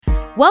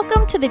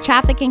Welcome to the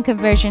Traffic and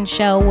Conversion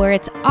Show, where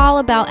it's all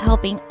about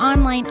helping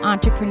online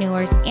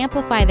entrepreneurs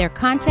amplify their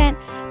content,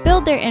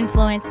 build their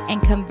influence,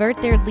 and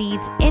convert their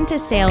leads into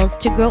sales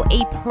to grow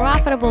a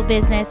profitable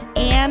business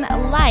and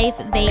life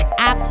they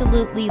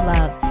absolutely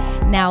love.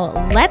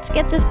 Now, let's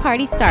get this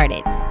party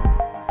started.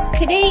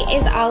 Today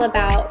is all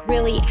about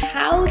really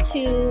how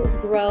to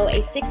grow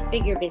a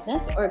six-figure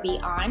business or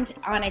beyond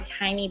on a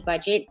tiny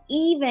budget,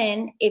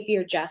 even if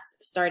you're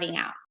just starting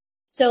out.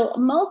 So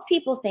most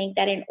people think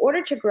that in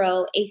order to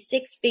grow a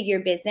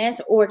six-figure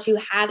business or to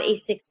have a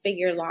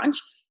six-figure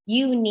launch,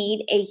 you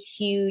need a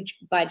huge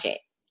budget,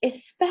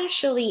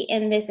 especially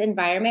in this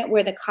environment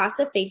where the cost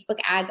of Facebook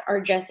ads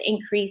are just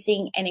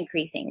increasing and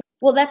increasing.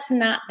 Well, that's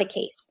not the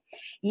case.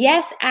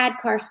 Yes, ad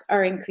costs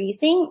are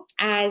increasing,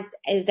 as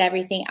is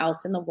everything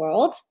else in the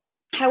world.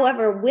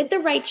 However, with the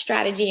right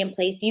strategy in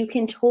place, you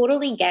can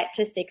totally get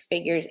to six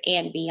figures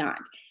and beyond.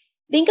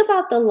 Think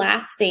about the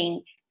last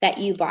thing that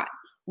you bought.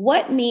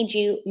 What made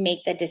you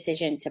make the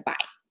decision to buy?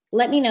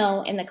 Let me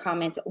know in the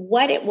comments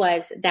what it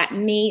was that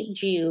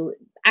made you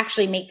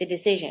actually make the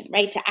decision,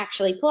 right? To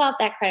actually pull out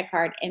that credit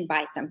card and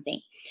buy something.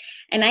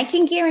 And I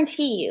can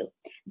guarantee you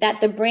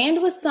that the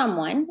brand was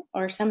someone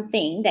or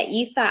something that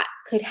you thought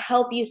could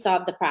help you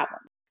solve the problem.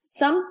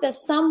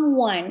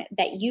 Someone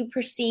that you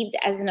perceived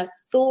as an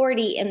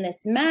authority in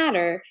this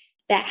matter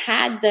that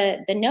had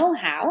the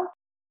know-how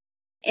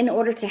in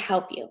order to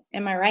help you.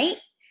 Am I right?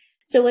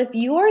 So if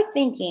you're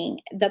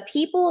thinking the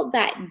people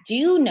that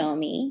do know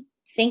me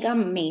think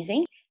I'm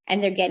amazing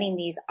and they're getting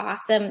these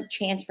awesome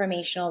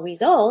transformational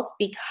results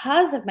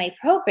because of my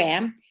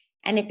program,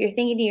 and if you're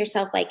thinking to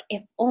yourself, like,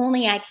 if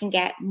only I can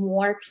get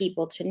more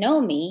people to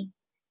know me,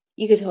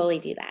 you could totally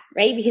do that,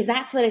 right? Because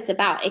that's what it's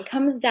about. It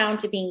comes down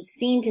to being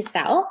seen to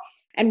sell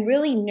and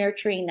really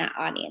nurturing that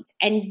audience.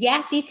 And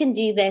yes, you can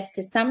do this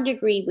to some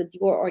degree with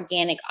your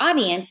organic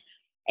audience.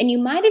 And you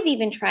might have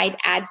even tried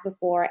ads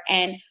before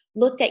and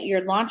looked at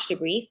your launch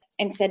debrief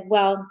and said,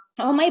 well,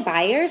 all my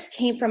buyers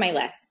came from my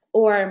list,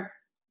 or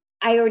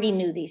I already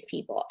knew these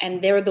people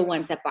and they're the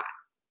ones that bought.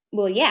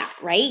 Well, yeah,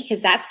 right?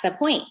 Because that's the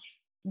point.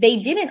 They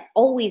didn't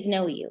always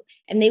know you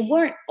and they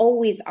weren't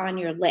always on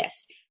your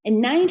list.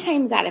 And 9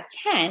 times out of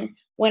 10,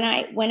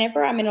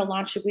 whenever I'm in a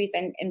launch debrief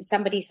and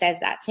somebody says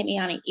that to me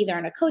either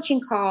on a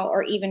coaching call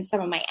or even some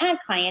of my ad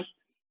clients,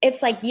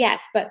 it's like,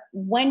 yes, but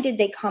when did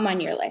they come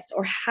on your list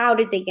or how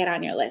did they get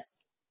on your list?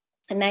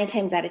 And 9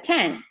 times out of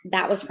 10,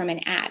 that was from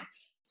an ad.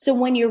 So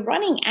when you're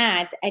running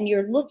ads and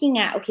you're looking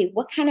at, okay,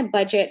 what kind of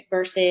budget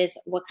versus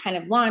what kind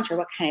of launch or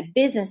what kind of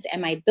business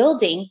am I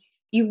building?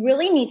 You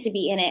really need to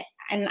be in it.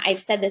 And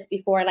I've said this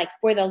before, like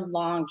for the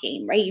long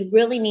game, right? You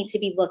really need to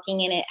be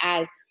looking in it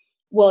as,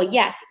 well,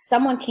 yes,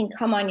 someone can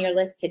come on your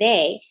list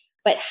today,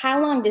 but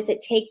how long does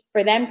it take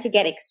for them to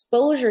get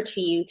exposure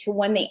to you to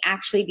when they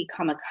actually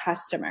become a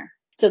customer?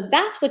 So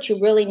that's what you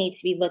really need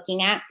to be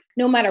looking at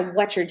no matter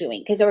what you're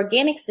doing, because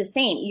organic's the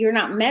same. You're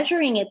not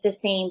measuring it the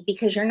same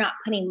because you're not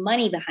putting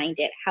money behind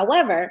it.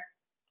 However,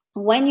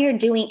 when you're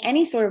doing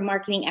any sort of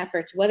marketing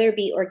efforts, whether it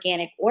be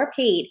organic or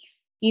paid,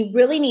 you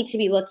really need to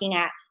be looking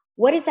at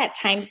what is that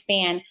time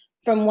span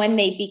from when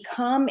they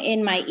become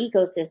in my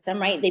ecosystem,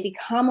 right? They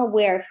become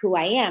aware of who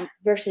I am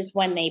versus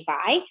when they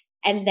buy.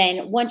 And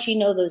then once you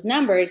know those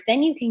numbers,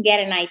 then you can get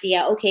an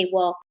idea, okay,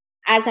 well,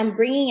 as I'm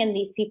bringing in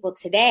these people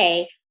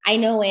today, I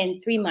know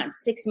in 3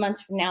 months, 6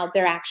 months from now,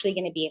 they're actually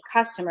going to be a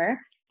customer.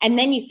 And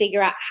then you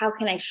figure out how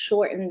can I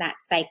shorten that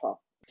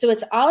cycle? So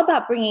it's all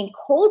about bringing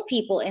cold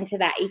people into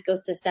that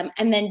ecosystem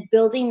and then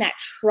building that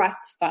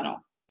trust funnel.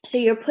 So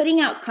you're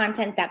putting out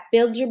content that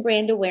builds your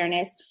brand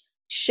awareness,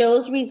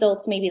 shows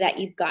results maybe that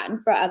you've gotten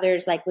for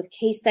others, like with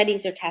case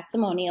studies or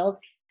testimonials,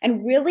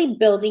 and really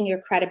building your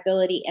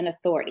credibility and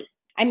authority.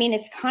 I mean,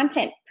 it's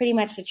content pretty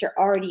much that you're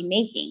already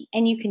making,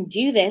 and you can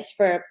do this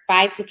for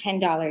 $5 to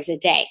 $10 a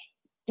day.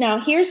 Now,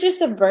 here's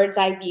just a bird's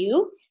eye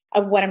view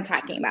of what I'm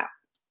talking about.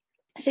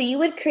 So you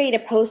would create a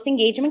post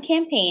engagement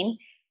campaign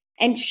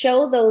and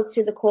show those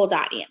to the cold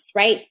audience,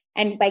 right?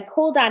 And by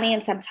cold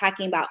audience, I'm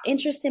talking about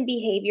interest and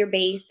behavior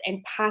based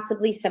and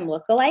possibly some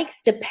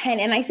lookalikes.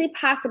 And I say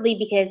possibly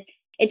because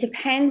it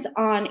depends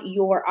on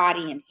your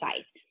audience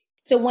size.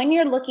 So when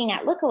you're looking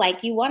at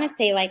lookalike, you want to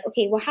say like,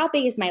 okay, well, how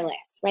big is my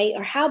list, right?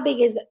 Or how big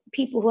is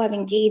people who have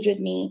engaged with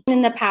me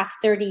in the past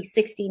 30,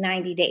 60,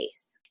 90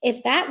 days?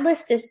 If that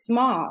list is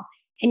small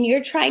and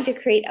you're trying to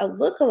create a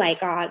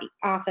lookalike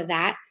off of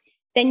that,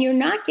 then you're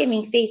not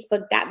giving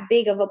Facebook that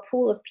big of a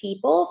pool of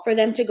people for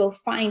them to go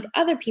find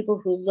other people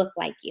who look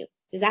like you.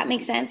 Does that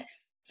make sense?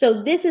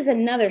 So this is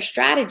another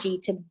strategy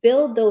to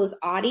build those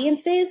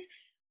audiences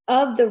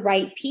of the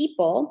right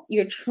people.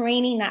 You're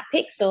training that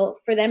pixel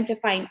for them to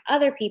find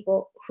other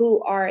people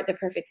who are the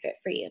perfect fit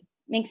for you.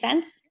 Make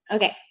sense?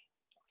 Okay.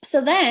 So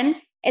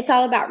then it's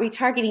all about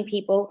retargeting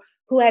people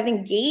who have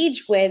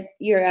engaged with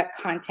your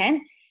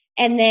content.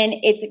 And then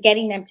it's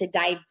getting them to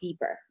dive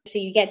deeper. So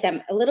you get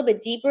them a little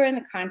bit deeper in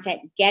the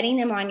content, getting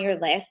them on your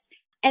list.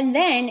 And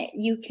then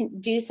you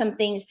can do some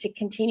things to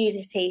continue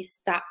to stay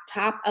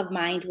top of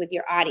mind with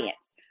your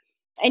audience.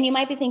 And you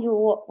might be thinking,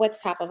 well,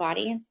 what's top of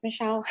audience,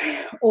 Michelle?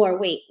 Or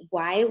wait,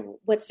 why?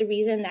 What's the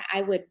reason that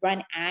I would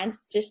run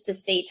ads just to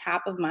stay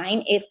top of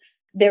mind if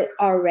they're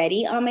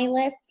already on my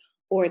list,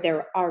 or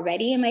they're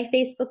already in my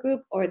Facebook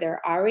group, or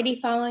they're already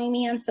following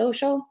me on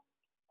social?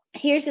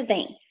 Here's the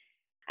thing.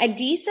 A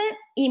decent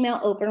email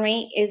open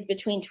rate is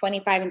between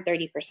 25 and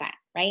 30%,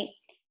 right?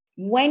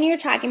 When you're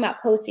talking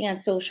about posting on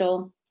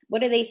social,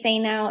 what do they say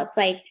now? It's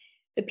like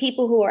the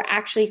people who are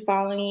actually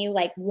following you,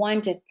 like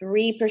 1 to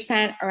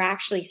 3% are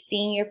actually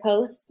seeing your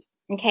posts.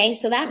 Okay,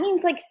 so that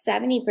means like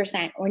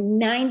 70% or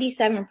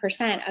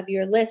 97% of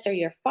your list or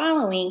your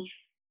following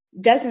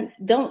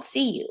don't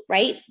see you,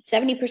 right?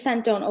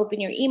 70% don't open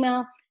your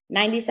email,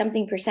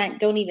 90-something%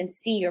 don't even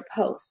see your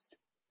posts.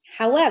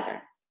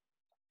 However,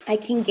 I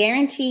can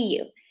guarantee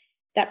you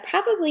that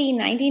probably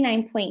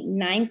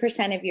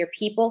 99.9% of your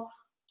people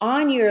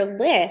on your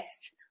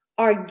list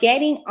are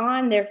getting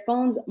on their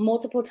phones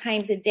multiple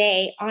times a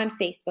day on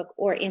Facebook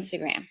or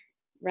Instagram,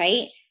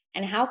 right?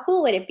 And how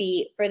cool would it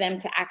be for them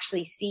to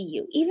actually see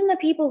you? Even the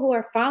people who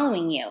are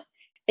following you,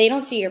 they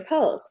don't see your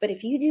posts. But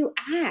if you do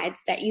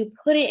ads that you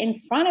put it in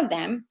front of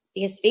them,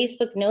 because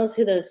Facebook knows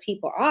who those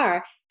people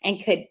are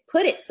and could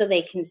put it so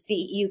they can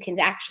see, you can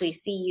actually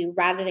see you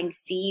rather than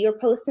see your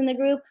post in the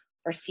group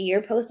or see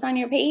your post on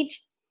your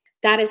page,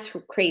 that is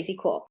crazy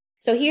cool.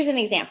 So here's an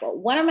example.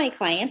 One of my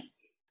clients,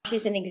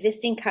 she's an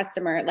existing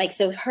customer.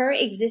 So her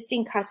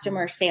existing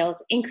customer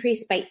sales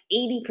increased by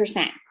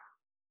 80%,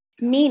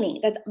 meaning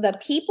that the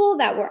people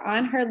that were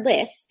on her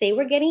list, they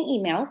were getting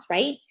emails,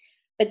 right?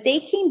 But they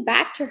came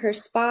back to her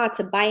spa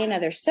to buy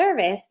another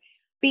service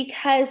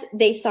because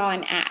they saw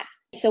an ad.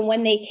 So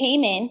when they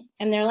came in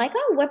and they're like,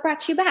 oh, what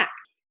brought you back?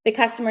 The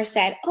customer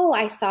said, oh,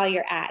 I saw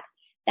your ad.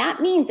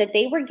 That means that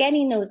they were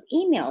getting those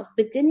emails,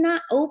 but did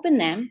not open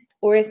them.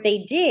 Or if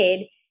they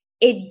did,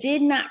 it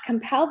did not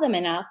compel them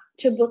enough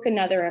to book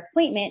another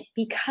appointment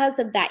because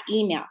of that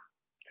email.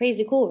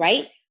 Crazy cool,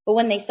 right? But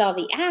when they saw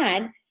the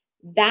ad,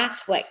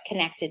 that's what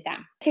connected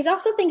them. Because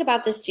also think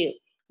about this too.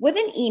 With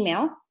an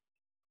email,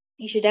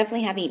 you should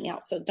definitely have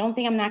emails. So don't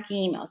think I'm knocking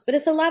emails, but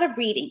it's a lot of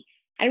reading.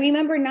 And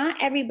remember, not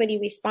everybody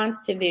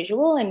responds to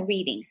visual and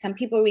reading. Some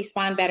people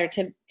respond better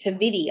to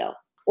video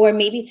or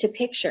maybe to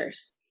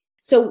pictures.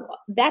 So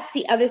that's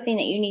the other thing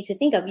that you need to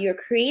think of. You're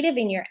creative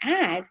in your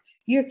ads.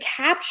 You're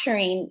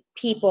capturing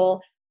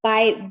people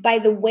by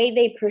the way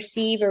they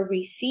perceive or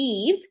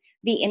receive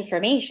the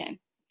information.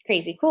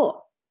 Crazy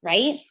cool,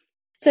 right?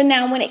 So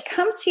now when it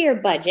comes to your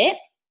budget,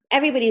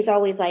 everybody's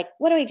always like,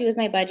 what do I do with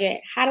my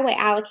budget? How do I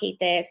allocate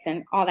this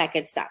and all that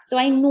good stuff? So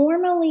I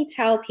normally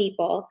tell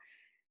people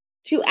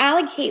to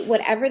allocate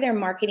whatever their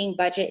marketing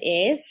budget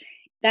is.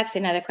 That's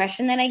another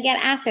question that I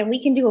get asked, and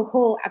we can do a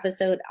whole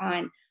episode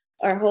on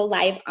or whole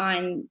live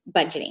on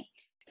budgeting.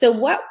 So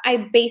what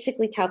I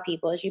basically tell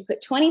people is you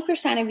put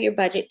 20% of your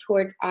budget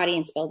towards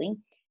audience building,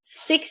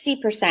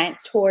 60%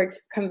 towards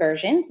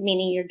conversions,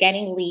 meaning you're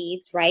getting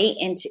leads, right?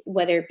 And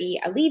whether it be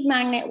a lead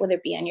magnet, whether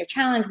it be on your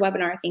challenge,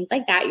 webinar, things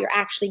like that, you're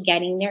actually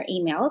getting their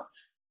emails.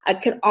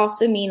 It could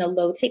also mean a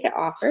low ticket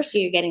offer, so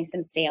you're getting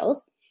some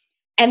sales.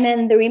 And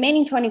then the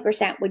remaining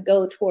 20% would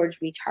go towards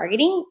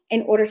retargeting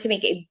in order to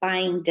make a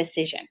buying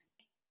decision.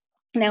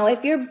 Now,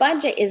 if your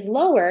budget is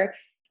lower,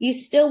 you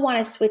still want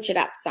to switch it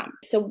up some.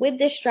 So with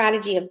this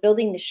strategy of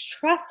building this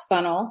trust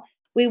funnel,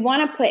 we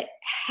want to put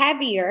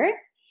heavier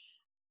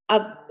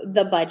of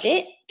the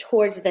budget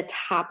towards the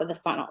top of the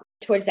funnel,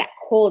 towards that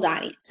cold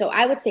audience. So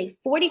I would say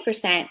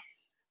 40%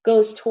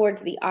 goes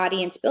towards the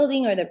audience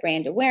building or the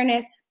brand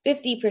awareness,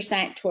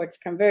 50% towards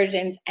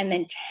conversions, and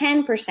then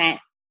 10%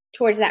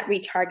 towards that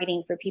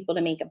retargeting for people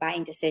to make a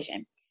buying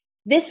decision.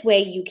 This way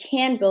you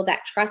can build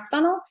that trust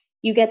funnel.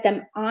 You get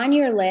them on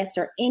your list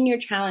or in your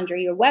challenge or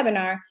your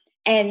webinar,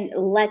 and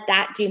let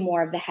that do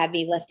more of the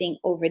heavy lifting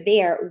over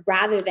there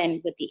rather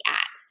than with the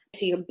ads.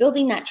 So you're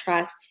building that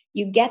trust,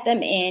 you get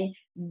them in,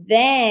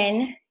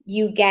 then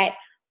you get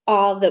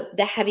all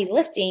the heavy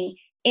lifting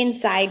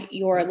inside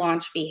your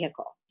launch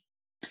vehicle.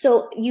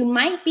 So you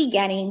might be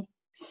getting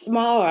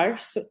smaller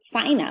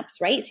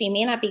signups, right? So you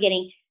may not be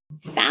getting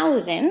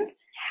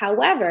thousands.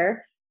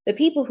 However, the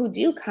people who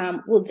do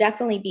come will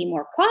definitely be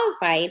more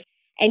qualified,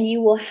 and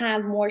you will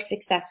have more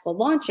successful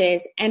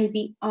launches and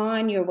be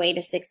on your way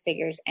to six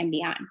figures and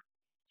beyond.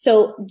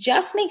 So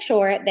just make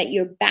sure that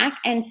your back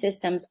end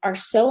systems are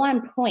so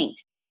on point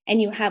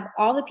and you have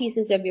all the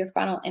pieces of your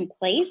funnel in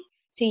place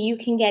so you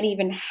can get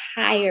even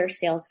higher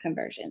sales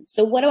conversions.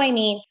 So what do I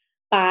mean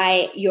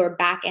by your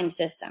back end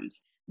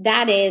systems?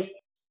 That is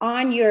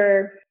on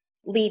your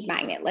lead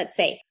magnet, let's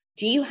say.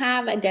 Do you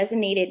have a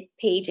designated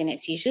page, and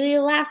it's usually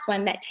the last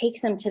one that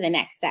takes them to the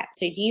next step?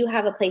 So do you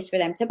have a place for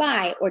them to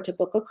buy or to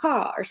book a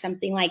call or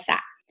something like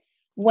that?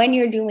 When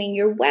you're doing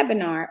your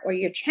webinar or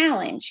your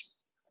challenge,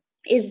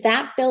 is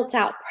that built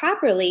out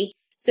properly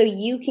so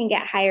you can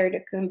get higher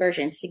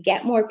conversions, to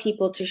get more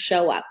people to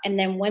show up? And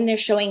then when they're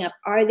showing up,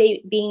 are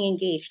they being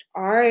engaged?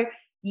 Are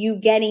you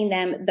getting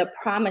them the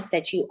promise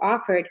that you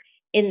offered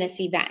in this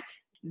event?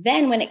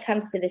 Then when it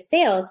comes to the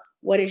sales,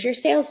 what does your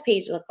sales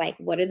page look like?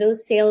 What are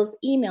those sales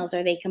emails?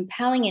 Are they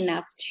compelling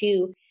enough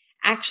to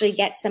actually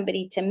get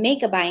somebody to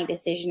make a buying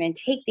decision and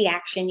take the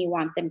action you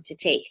want them to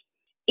take?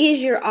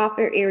 Is your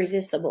offer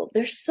irresistible?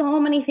 There's so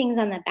many things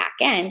on the back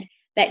end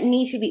that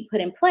need to be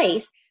put in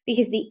place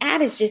because the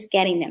ad is just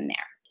getting them there.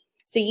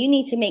 So you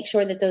need to make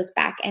sure that those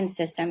back end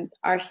systems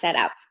are set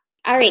up.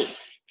 All right.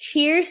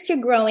 Cheers to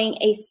growing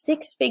a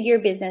 6-figure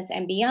business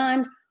and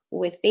beyond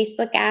with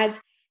Facebook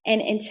ads.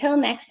 And until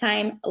next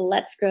time,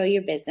 let's grow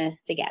your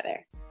business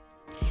together.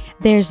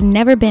 There's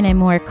never been a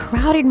more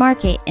crowded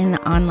market in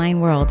the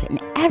online world,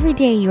 and every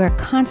day you are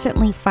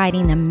constantly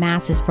fighting the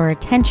masses for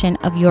attention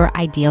of your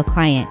ideal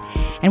client.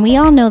 And we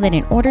all know that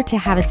in order to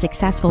have a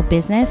successful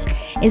business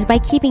is by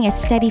keeping a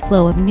steady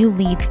flow of new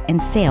leads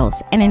and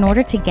sales. And in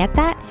order to get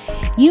that,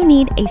 you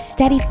need a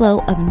steady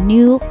flow of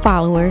new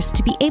followers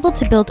to be able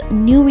to build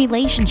new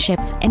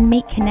relationships and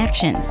make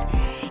connections.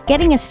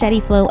 Getting a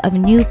steady flow of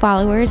new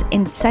followers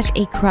in such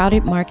a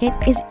crowded market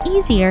is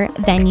easier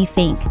than you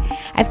think.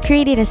 I've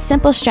created a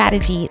simple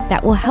strategy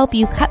that will help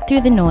you cut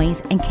through the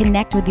noise and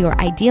connect with your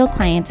ideal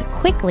clients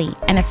quickly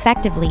and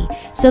effectively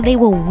so they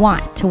will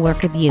want to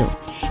work with you.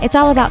 It's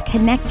all about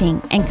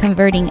connecting and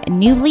converting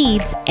new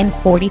leads in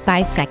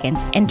 45 seconds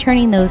and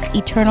turning those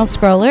eternal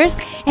scrollers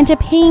into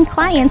paying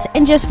clients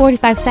in just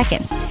 45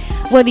 seconds.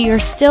 Whether you're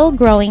still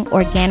growing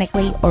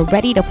organically or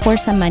ready to pour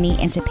some money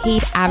into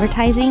paid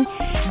advertising,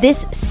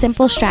 this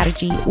simple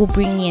strategy will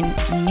bring in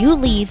new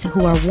leads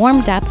who are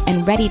warmed up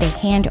and ready to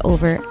hand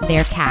over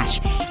their cash.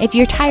 If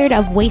you're tired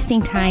of wasting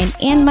time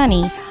and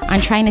money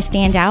on trying to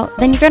stand out,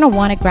 then you're going to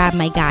want to grab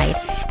my guide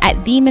at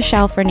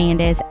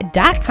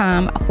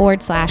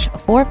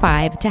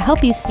themichellefernandez.com/45 to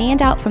help you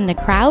stand out from the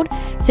crowd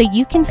so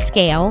you can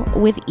scale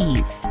with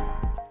ease.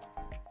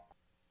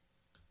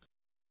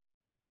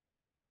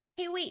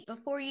 Hey, wait,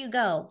 before you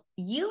go,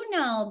 you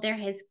know there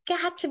has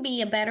got to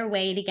be a better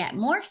way to get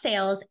more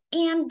sales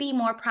and be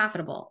more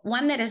profitable,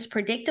 one that is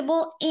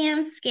predictable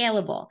and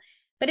scalable.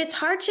 But it's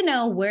hard to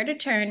know where to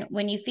turn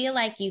when you feel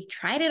like you've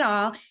tried it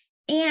all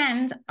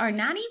and are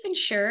not even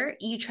sure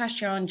you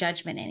trust your own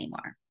judgment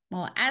anymore.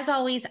 Well, as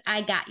always,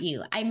 I got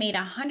you. I made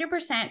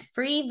 100%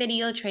 free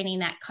video training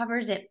that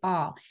covers it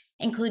all,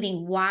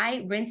 including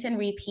why rinse and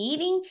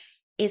repeating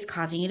is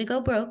causing you to go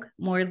broke.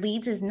 More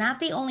leads is not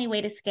the only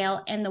way to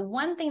scale, and the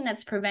one thing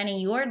that's preventing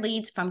your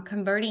leads from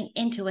converting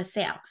into a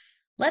sale.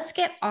 Let's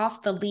get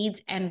off the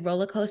leads and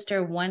roller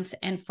coaster once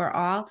and for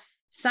all.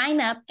 Sign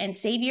up and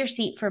save your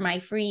seat for my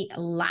free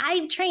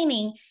live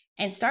training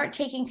and start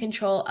taking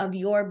control of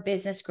your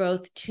business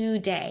growth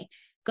today.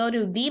 Go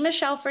to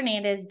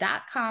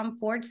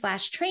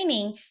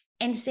themichellefernandez.com/training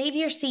and save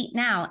your seat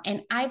now,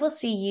 and I will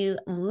see you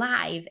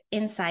live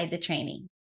inside the training.